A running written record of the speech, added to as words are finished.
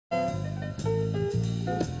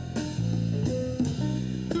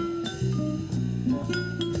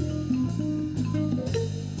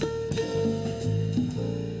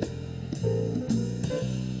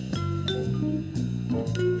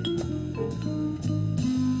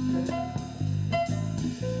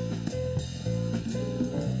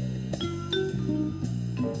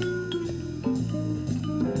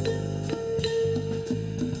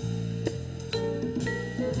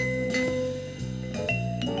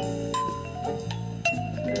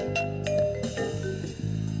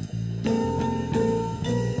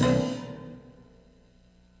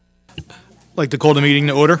I'd like to call the meeting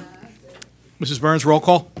to order. Mrs. Burns, roll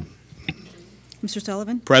call. Mr.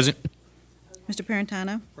 Sullivan? Present. Mr.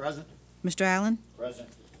 Parentano? Present. Mr. Allen? Present.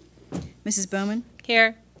 Mrs. Bowman?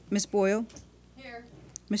 Here. Ms. Boyle? Here.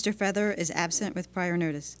 Mr. Feather is absent with prior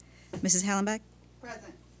notice. Mrs. Hallenbeck?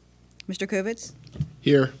 Present. Mr. Kovitz?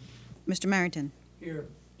 Here. Mr. Marrington? Here.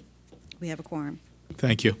 We have a quorum.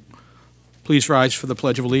 Thank you. Please rise for the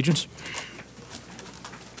Pledge of Allegiance.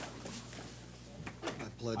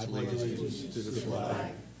 I pledge allegiance to the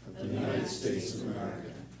flag of the United States of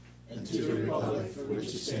America and to the republic for which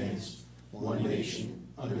it stands, one nation,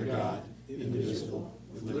 under God, indivisible,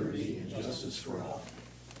 with liberty and justice for all.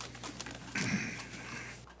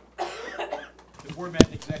 The board met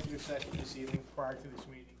in executive session this evening prior to this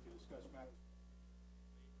meeting to discuss matters.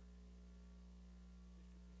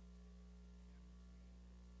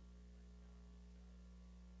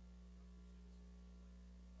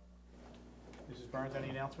 Mrs. Burns, any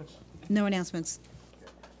announcements? No announcements.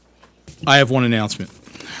 I have one announcement.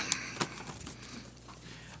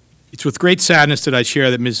 It's with great sadness that I share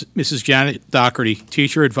that Mrs. Janet Doherty,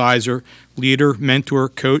 teacher, advisor, leader, mentor,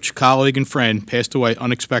 coach, colleague, and friend, passed away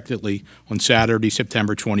unexpectedly on Saturday,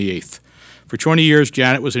 September 28th. For 20 years,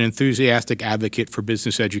 Janet was an enthusiastic advocate for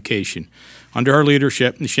business education. Under her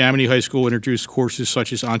leadership, Neshaminy High School introduced courses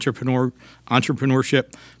such as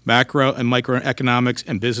entrepreneurship, macro and microeconomics,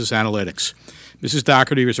 and business analytics. Mrs.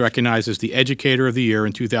 Doherty was recognized as the Educator of the Year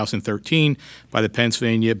in 2013 by the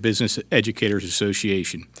Pennsylvania Business Educators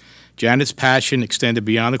Association. Janet's passion extended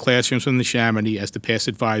beyond the classrooms of Neshaminy as the past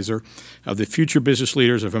advisor of the Future Business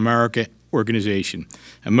Leaders of America organization,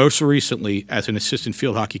 and most recently as an assistant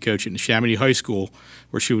field hockey coach at Neshaminy High School,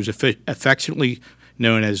 where she was affectionately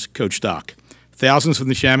known as Coach Doc. Thousands of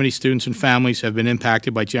Neshaminy students and families have been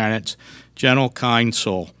impacted by Janet's gentle, kind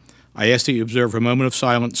soul. I ask that you observe a moment of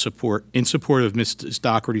silent support in support of Mrs.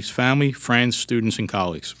 Doherty's family, friends, students, and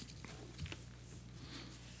colleagues.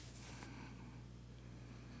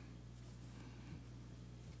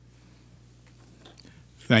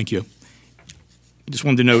 Thank you. I just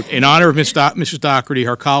wanted to note, in honor of Mrs. Doherty,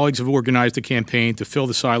 her colleagues have organized a campaign to fill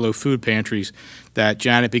the silo food pantries that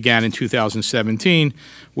Janet began in 2017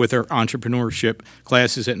 with her entrepreneurship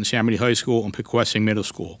classes at Neshaminy High School and Pequessing Middle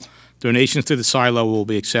School. Donations to the silo will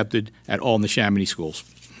be accepted at all Neshaminy schools.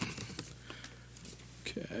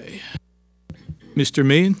 Okay. Mr.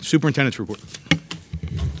 Meehan, Superintendent's report.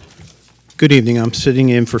 Good evening. I'm sitting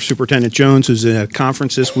in for Superintendent Jones, who's at a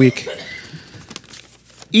conference this week.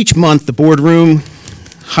 Each month, the boardroom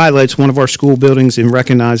highlights one of our school buildings and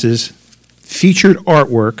recognizes featured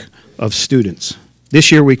artwork of students.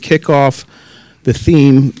 This year, we kick off the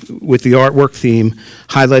theme with the artwork theme,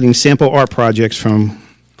 highlighting sample art projects from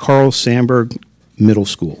Carl Sandburg Middle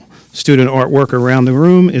School. Student artwork around the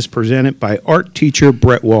room is presented by art teacher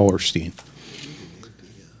Brett Wallerstein.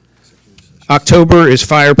 October is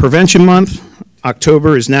Fire Prevention Month.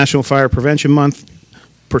 October is National Fire Prevention Month.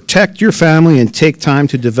 Protect your family and take time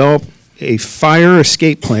to develop a fire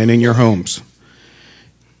escape plan in your homes.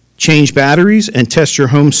 Change batteries and test your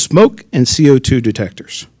home's smoke and CO2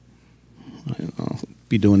 detectors. I'll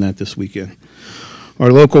be doing that this weekend.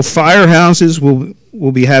 Our local firehouses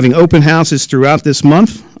will be having open houses throughout this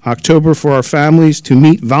month, October, for our families to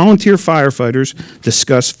meet volunteer firefighters,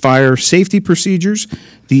 discuss fire safety procedures.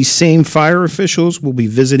 These same fire officials will be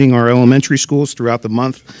visiting our elementary schools throughout the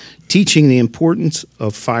month, teaching the importance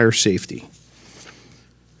of fire safety.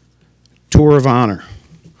 Tour of Honor.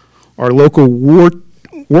 Our local World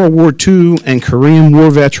War II and Korean War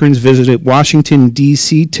veterans visited Washington,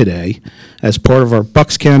 D.C. today as part of our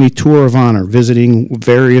Bucks County Tour of Honor, visiting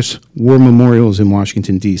various war memorials in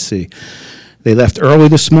Washington, D.C. They left early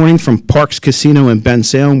this morning from Parks Casino in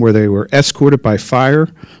Bensalem, where they were escorted by fire,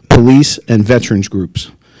 police, and veterans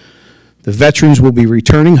groups. The veterans will be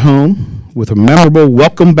returning home with a memorable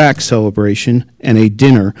welcome back celebration and a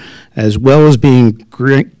dinner, as well as being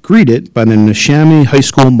greeted by the Neshaminy High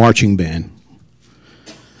School Marching Band.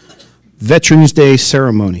 Veterans Day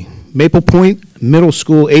Ceremony. Maple Point Middle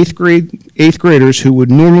School eighth graders who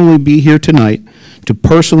would normally be here tonight to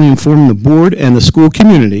personally inform the board and the school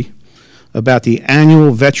community about the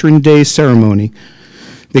annual Veteran Day ceremony.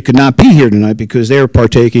 They could not be here tonight because they are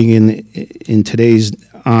partaking in today's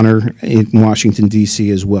honor in Washington, D.C.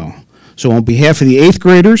 as well. So on behalf of the 8th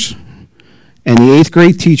graders and the 8th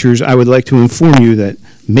grade teachers, I would like to inform you that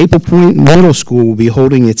Maple Point Middle School will be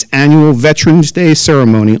holding its annual Veterans Day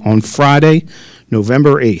ceremony on Friday,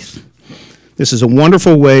 November 8th. This is a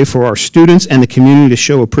wonderful way for our students and the community to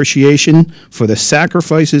show appreciation for the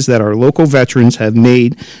sacrifices that our local veterans have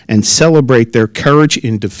made and celebrate their courage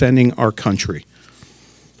in defending our country.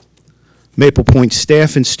 Maple Point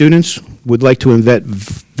staff and students would like to invite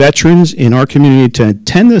veterans in our community to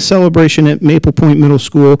attend the celebration at Maple Point Middle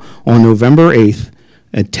School on November 8th.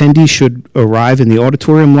 Attendees should arrive in the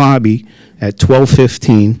auditorium lobby at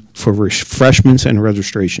 12:15 for refreshments and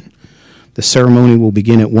registration. The ceremony will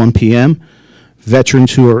begin at 1 p.m.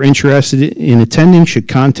 Veterans who are interested in attending should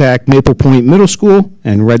contact Maple Point Middle School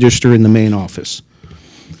and register in the main office.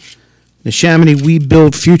 Neshaminy We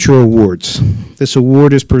Build Future Awards. This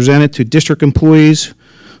award is presented to district employees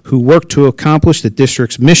who work to accomplish the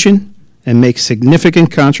district's mission and make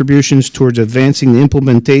significant contributions towards advancing the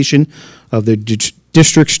implementation of the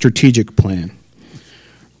district's strategic plan.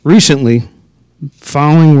 Recently,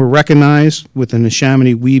 following were recognized with the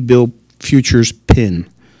Neshaminy We Build Futures pin.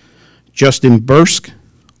 Justin Bursk,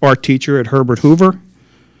 art teacher at Herbert Hoover.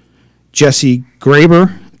 Jesse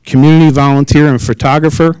Graber, community volunteer and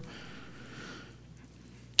photographer.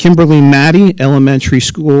 Kimberly Maddie, elementary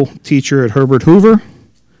school teacher at Herbert Hoover,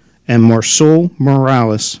 and Marcel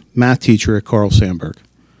Morales, math teacher at Carl Sandburg.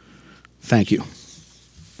 Thank you.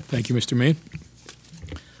 Thank you, Mr. Main.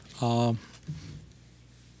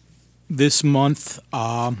 This month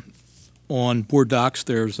on Board Docs,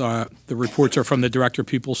 there's the reports are from the Director of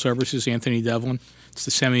People Services, Anthony Devlin. It's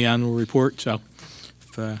the semi-annual report, so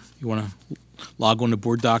if you want to log on to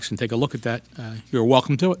Board Docs and take a look at that, you're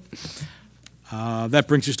welcome to it. That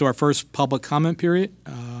brings us to our first public comment period.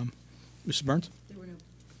 Mrs. Burns? There were no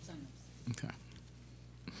sign-ups. Okay.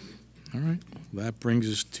 All right. That brings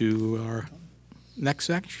us to our next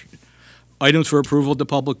section. Items for approval at the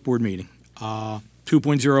public board meeting.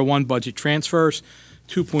 2.01 budget transfers,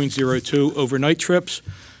 2.02 overnight trips,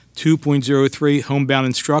 2.03 homebound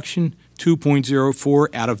instruction, 2.04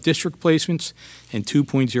 out-of-district placements, and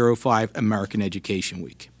 2.05 American Education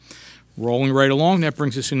Week. Rolling right along, that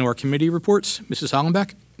brings us into our committee reports. Mrs.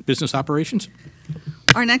 Hollenbeck, Business Operations.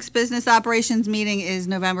 Our next business operations meeting is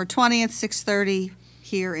November 20th, 6:30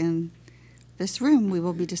 here in this room. We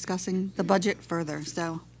will be discussing the budget further,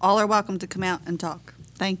 so all are welcome to come out and talk.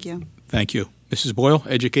 Thank you. Thank you. Mrs. Boyle,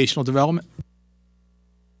 Educational Development.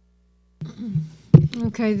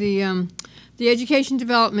 Okay, the Education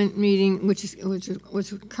Development meeting, which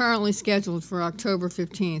was currently scheduled for October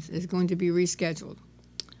 15th, is going to be rescheduled.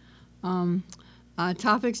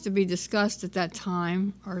 Topics to be discussed at that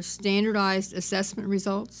time are standardized assessment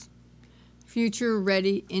results,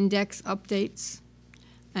 future-ready index updates,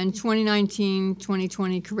 and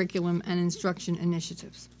 2019-2020 curriculum and instruction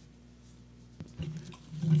initiatives.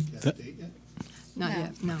 Not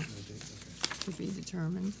yet, no. To be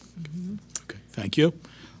determined. Okay, thank you.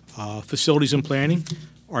 Facilities and Planning.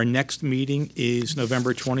 Our next meeting is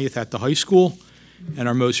November 20th at the high school, and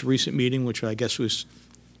our most recent meeting, which I guess was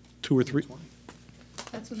 2 or 3.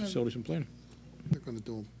 That's what Facilities and Planning. They're going to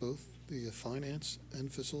do both the finance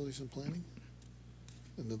and facilities and planning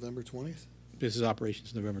on November 20th? Business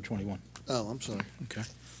Operations, November 21. Oh, I'm sorry. Okay.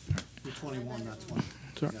 You're 21, not 20.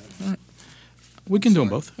 Sorry. All right. We can do them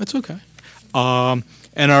both. That's okay.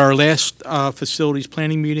 And our last facilities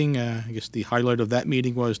planning meeting, I guess the highlight of that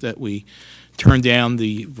meeting was that we turned down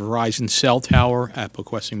the Verizon cell tower at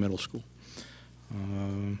Poquessing Middle School.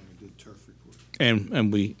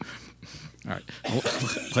 And we, all right,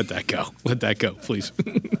 let that go. Let that go, please.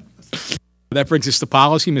 That brings us to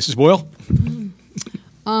policy. Mrs. Boyle?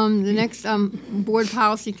 The next Board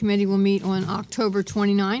Policy Committee will meet on October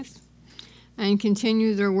 29th and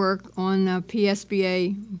continue their work on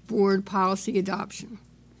PSBA Board Policy Adoption.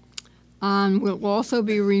 We'll also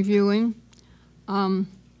be reviewing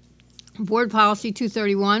Board Policy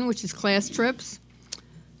 231, which is class trips,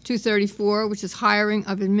 234, which is hiring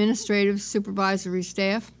of administrative supervisory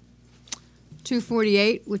staff,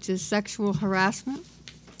 248, which is sexual harassment,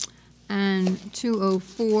 and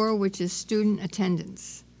 204, which is student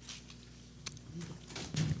attendance.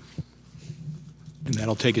 And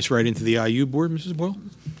that'll take us right into the IU board, Mrs. Boyle?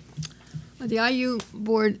 The IU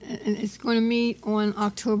board is going to meet on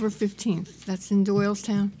October 15th. That's in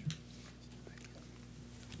Doylestown.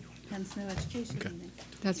 Hence no education Okay. meeting.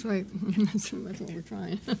 That's right. That's what we're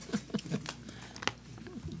trying.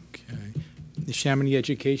 Okay. The Neshaminy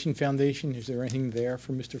Education Foundation, is there anything there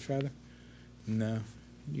for Mr. Feather? No.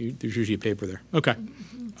 There's usually a paper there. Okay.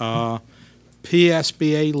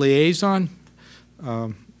 PSBA Liaison,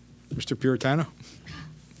 Mr. Puritano?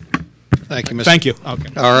 Thank you, Mr. Thank you.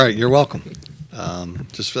 Okay. All right, you're welcome.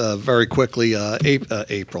 Just very quickly,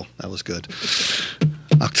 April, that was good.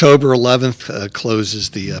 October 11th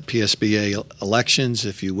closes the PSBA elections.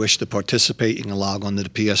 If you wish to participate, you can log on to the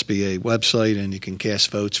PSBA website and you can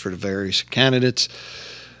cast votes for the various candidates.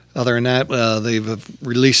 Other than that, they've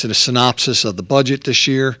released a synopsis of the budget this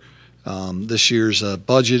year. This year's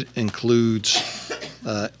budget includes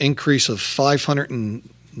increase of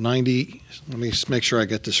 590, let me just make sure I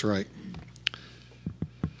get this right,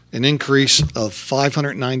 an increase of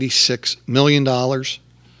 $596 million, or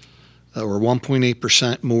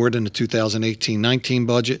 1.8% more than the 2018-19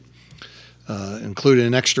 budget. Included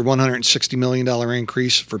an extra $160 million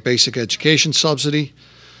increase for basic education subsidy,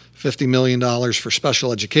 $50 million for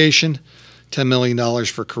special education, $10 million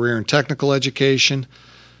for career and technical education,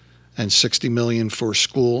 and $60 million for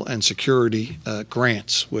school and security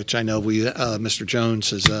grants, which I know Mr. Jones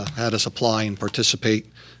has had us apply and participate,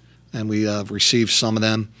 and we received some of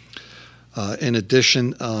them. In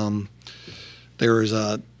addition, there is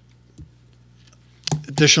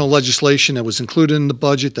additional legislation that was included in the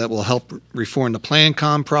budget that will help reform the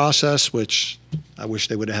Plan-Com process, which I wish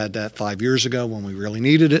they would have had that 5 years ago when we really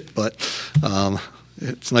needed it, but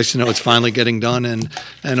it's nice to know it's finally getting done. And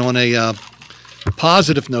on a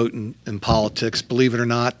positive note in politics, believe it or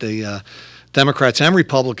not, the Democrats and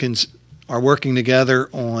Republicans are working together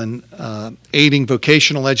on aiding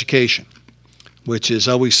vocational education, which is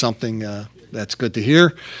always something that's good to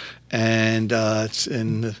hear. And it's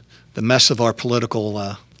in the mess of our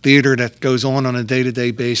political theater that goes on a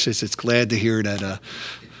day-to-day basis. It's glad to hear that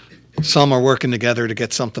some are working together to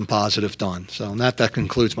get something positive done. So that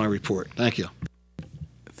concludes my report. Thank you.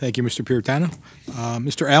 Thank you, Mr. Puritano.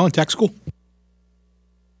 Mr. Allen, Tech School.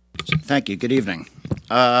 Thank you. Good evening.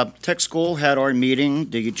 Tech School had our meeting.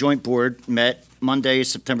 The joint board met Monday,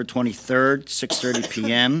 September 23rd, 6:30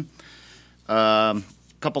 p.m.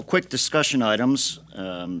 Couple quick discussion items.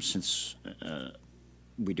 Since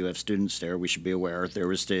we do have students there, we should be aware. There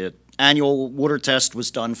was the annual water test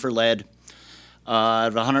was done for lead.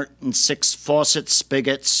 106 faucets,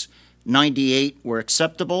 spigots, 98 were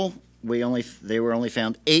acceptable. They were only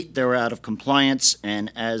found 8 that were out of compliance,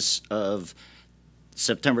 and as of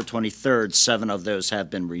September 23rd, 7 of those have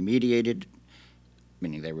been remediated,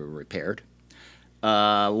 meaning they were repaired.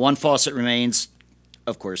 1 faucet remains.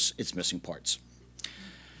 Of course, it's missing parts.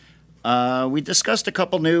 We discussed a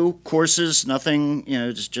couple new courses, nothing,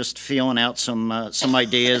 just feeling out some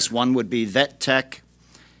ideas. One would be vet tech,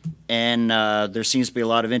 and there seems to be a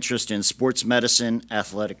lot of interest in sports medicine,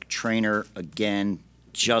 athletic trainer. Again,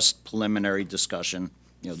 just preliminary discussion,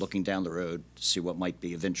 looking down the road to see what might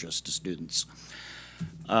be of interest to students.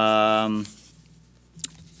 A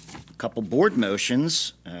couple board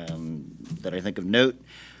motions that I think of note.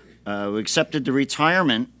 We accepted the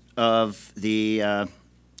retirement of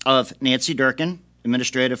Nancy Durkin,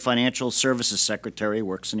 Administrative Financial Services Secretary,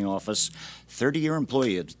 works in the office, 30-year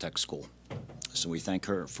employee at the Tech School. So we thank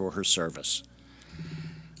her for her service.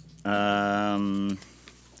 Thank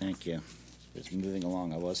you. Just moving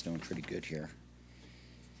along, I was doing pretty good here.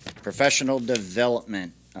 Professional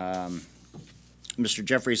development. Mr.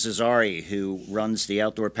 Jeffrey Cesari, who runs the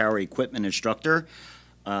outdoor power equipment instructor,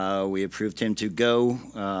 we approved him to go.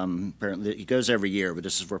 Apparently, he goes every year, but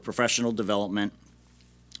this is for professional development.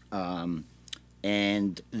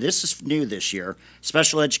 And this is new this year.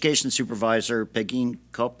 Special Education Supervisor Peggy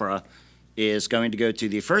Copra is going to go to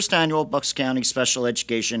the first annual Bucks County Special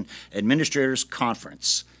Education Administrators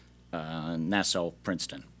Conference, Nassau,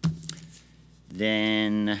 Princeton.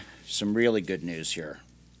 Then some really good news here.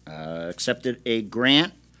 Accepted a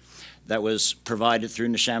grant that was provided through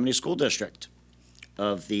Neshaminy School District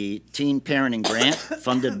of the Teen Parenting Grant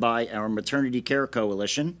funded by our Maternity Care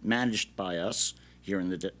Coalition, managed by us here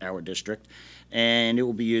in our district, and it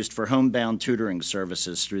will be used for homebound tutoring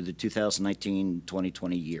services through the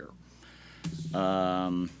 2019-2020 year.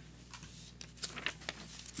 That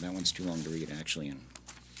one's too long to read, actually.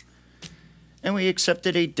 And we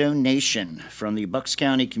accepted a donation from the Bucks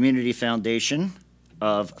County Community Foundation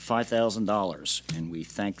of $5,000, and we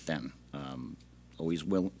thank them.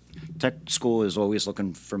 Tech School is always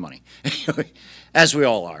looking for money, as we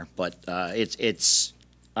all are. But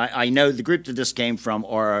I know the group that this came from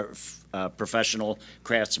are professional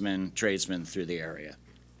craftsmen, tradesmen through the area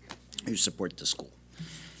who support the school.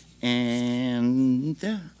 And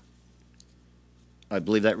I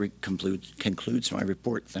believe that concludes my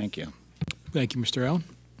report. Thank you. Thank you, Mr. Allen.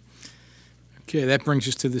 Okay, that brings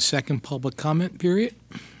us to the second public comment period.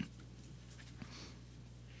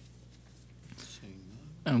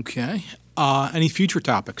 Okay. Any future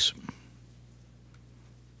topics?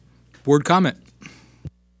 Board comment.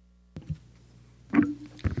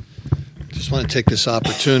 Just want to take this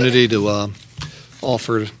opportunity to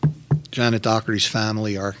offer Janet Doherty's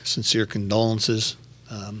family our sincere condolences.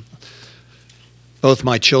 Both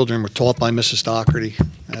my children were taught by Mrs. Doherty.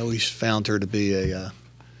 I always found her to be a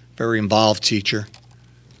very involved teacher.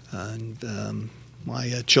 And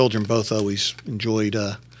my children both always enjoyed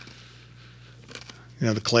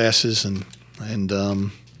the classes, and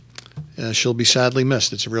she'll be sadly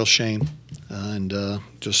missed. It's a real shame, and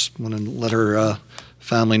just want to let her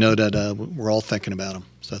family know that we're all thinking about them.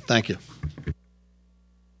 So thank you.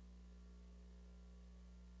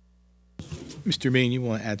 Mr. Main, you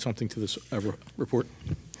want to add something to this report?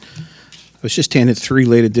 I was just handed 3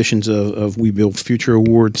 late editions of We Build Future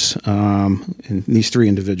Awards, and these 3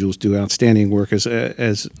 individuals do outstanding work, as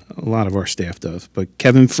a lot of our staff does. But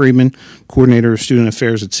Kevin Freeman, Coordinator of Student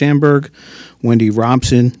Affairs at Sandburg, Wendy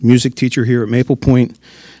Robson, music teacher here at Maple Point,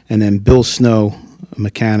 and then Bill Snow, a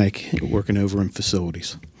mechanic working over in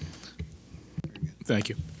facilities. Thank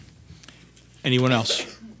you. Anyone else?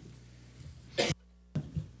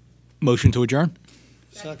 Motion to adjourn?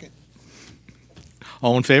 Second.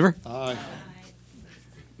 All in favor? Aye.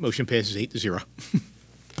 Motion passes 8-0.